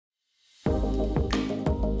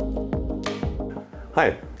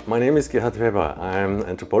Hi, my name is Gerhard Weber. I'm an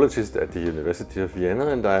anthropologist at the University of Vienna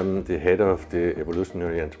and I'm the head of the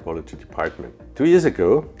evolutionary anthropology department. 2 years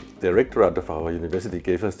ago, the rectorate of our university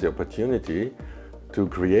gave us the opportunity to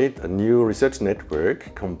create a new research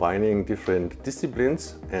network combining different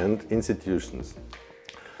disciplines and institutions.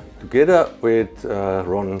 Together with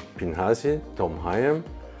Ron Pinhasi, Tom Higham,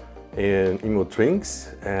 and Imo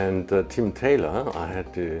Trinks and Tim Taylor, I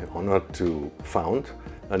had the honor to found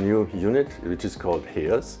a new unit which is called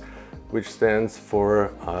HEAS, which stands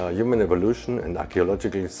for Human Evolution and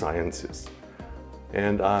Archaeological Sciences.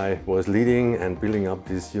 And I was leading and building up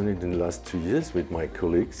this unit in the last 2 years with my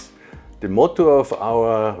colleagues. The motto of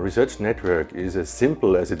our research network is as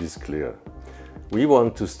simple as it is clear. We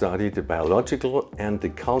want to study the biological and the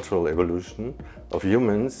cultural evolution of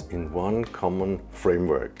humans in one common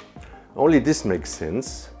framework. Only this makes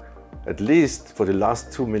sense, at least for the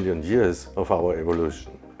last 2 million years of our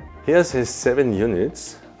evolution. HEAS has 7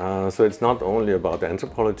 units, so it's not only about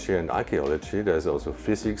anthropology and archaeology, there's also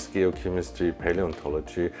physics, geochemistry,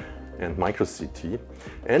 paleontology and micro-CT.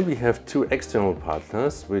 And we have 2 external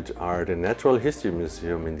partners, which are the Natural History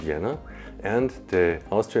Museum in Vienna and the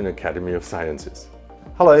Austrian Academy of Sciences.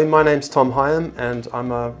 Hello, my name's Tom Higham and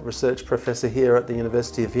I'm a research professor here at the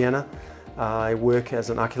University of Vienna. I work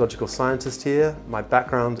as an archaeological scientist here. My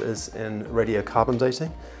background is in radiocarbon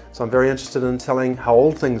dating, so I'm very interested in telling how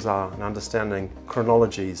old things are and understanding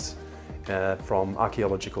chronologies from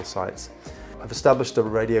archaeological sites. I've established a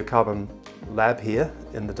radiocarbon lab here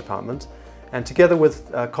in the department, and together with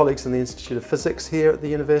colleagues in the Institute of Physics here at the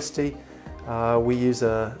university, we use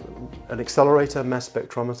an accelerator mass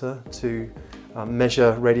spectrometer to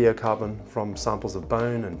measure radiocarbon from samples of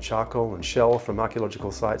bone and charcoal and shell from archaeological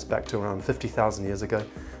sites back to around 50,000 years ago.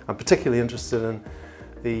 I'm particularly interested in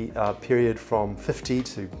the period from 50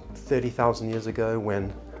 to 30,000 years ago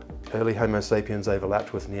when early Homo sapiens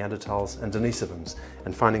overlapped with Neanderthals and Denisovans,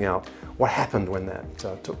 and finding out what happened when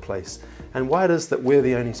that took place and why it is that we're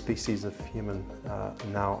the only species of human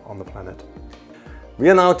now on the planet. We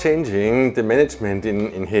are now changing the management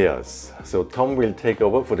in HEAS. So Tom will take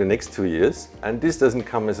over for the next 2 years, and this doesn't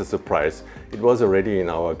come as a surprise. It was already in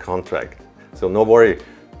our contract. So no worry,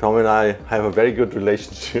 Tom and I have a very good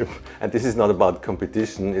relationship, and this is not about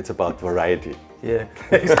competition, it's about variety. Yeah,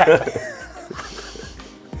 exactly.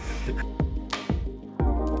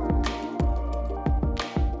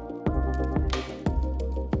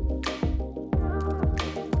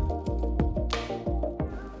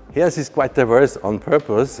 HEAS is quite diverse on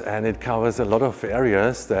purpose, and it covers a lot of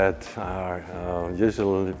areas that are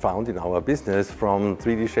usually found in our business, from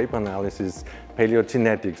 3D shape analysis,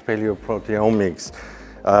 paleogenetics, paleoproteomics,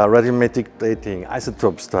 radiometric dating,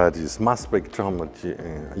 isotope studies, mass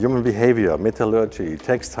spectrometry, human behavior, metallurgy,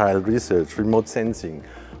 textile research, remote sensing,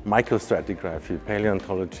 microstratigraphy,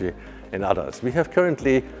 paleontology and others. We have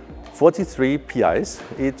currently 43 PIs,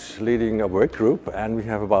 each leading a work group, and we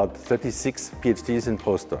have about 36 PhDs and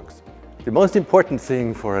postdocs. The most important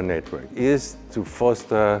thing for a network is to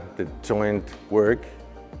foster the joint work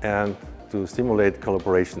and to stimulate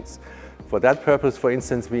collaborations. For that purpose, for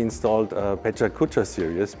instance, we installed a Pecha Kucha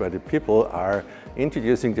series where the people are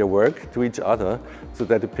introducing their work to each other so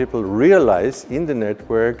that the people realize in the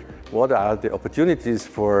network what are the opportunities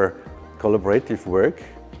for collaborative work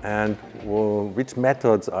and which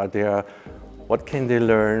methods are there, what can they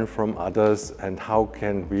learn from others, and how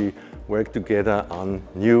can we work together on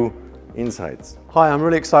new insights. Hi, I'm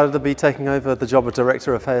really excited to be taking over the job of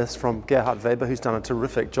Director of HEAS from Gerhard Weber, who's done a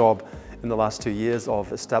terrific job in the last 2 years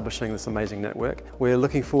of establishing this amazing network. We're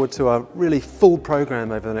looking forward to a really full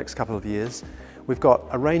program over the next couple of years. We've got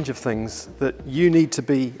a range of things that you need to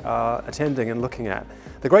be attending and looking at.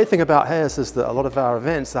 The great thing about HEAS is that a lot of our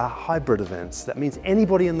events are hybrid events. That means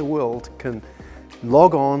anybody in the world can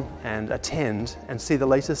log on and attend and see the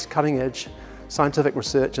latest cutting-edge scientific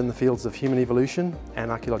research in the fields of human evolution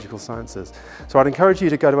and archaeological sciences. So I'd encourage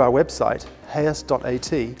you to go to our website,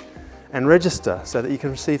 heas.at, and register so that you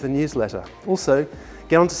can receive the newsletter. Also,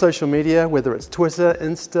 get onto social media, whether it's Twitter,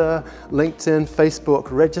 Insta, LinkedIn,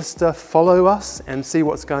 Facebook, register, follow us and see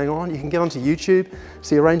what's going on. You can get onto YouTube,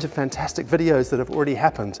 see a range of fantastic videos that have already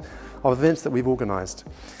happened of events that we've organised.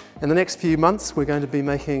 In the next few months, we're going to be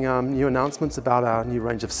making new announcements about our new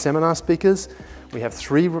range of seminar speakers. We have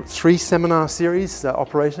three seminar series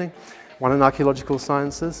operating, one in archaeological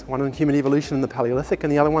sciences, one in human evolution in the Paleolithic,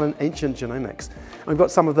 and the other one in ancient genomics. And we've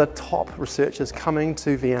got some of the top researchers coming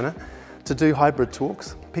to Vienna to do hybrid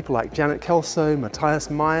talks. People like Janet Kelso,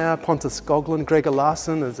 Matthias Meyer, Pontus Skoglund, Gregor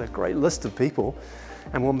Larsen. There's a great list of people,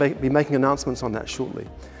 and we'll be making announcements on that shortly.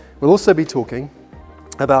 We'll also be talking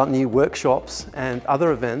about new workshops and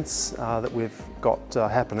other events that we've got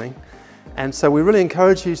happening. And so we really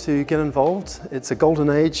encourage you to get involved. It's a golden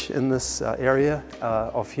age in this area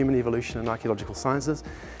of human evolution and archaeological sciences.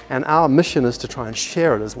 And our mission is to try and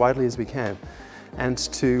share it as widely as we can, and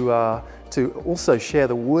to also share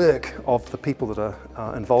the work of the people that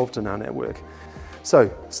are involved in our network. So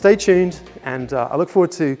stay tuned, and I look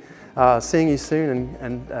forward to seeing you soon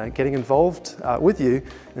and getting involved with you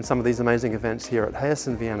in some of these amazing events here at HEAS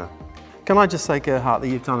in Vienna. Can I just say, Gerhard, that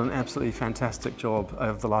you've done an absolutely fantastic job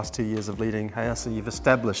over the last 2 years of leading HEAS, and you've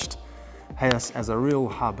established HEAS as a real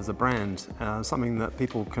hub, as a brand, something that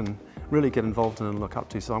people can really get involved in and look up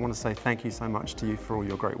to. So I want to say thank you so much to you for all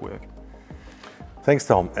your great work. Thanks,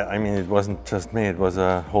 Tom. I mean, it wasn't just me, it was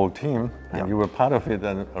a whole team, and you were part of it,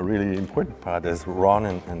 and a really important part as Ron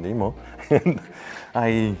and Emo. And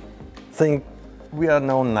I think we are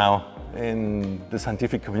known now in the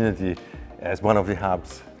scientific community as one of the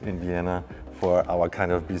hubs in Vienna for our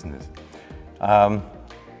kind of business.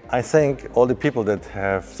 I thank all the people that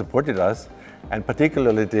have supported us, and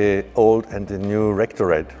particularly the old and the new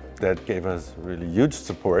rectorate that gave us really huge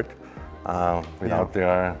support. Without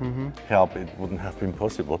their help, it wouldn't have been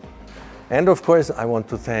possible. And of course, I want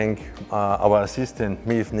to thank our assistant,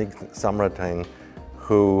 Miv Nick Samratain,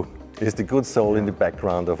 who is the good soul in the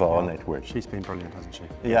background of our network. She's been brilliant, hasn't she?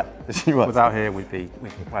 Yeah, she was. Without her, we'd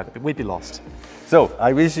be lost. So,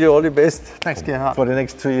 I wish you all the best. Thanks, Gerhard. For the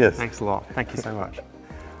next 2 years. Thanks a lot. Thank you so much.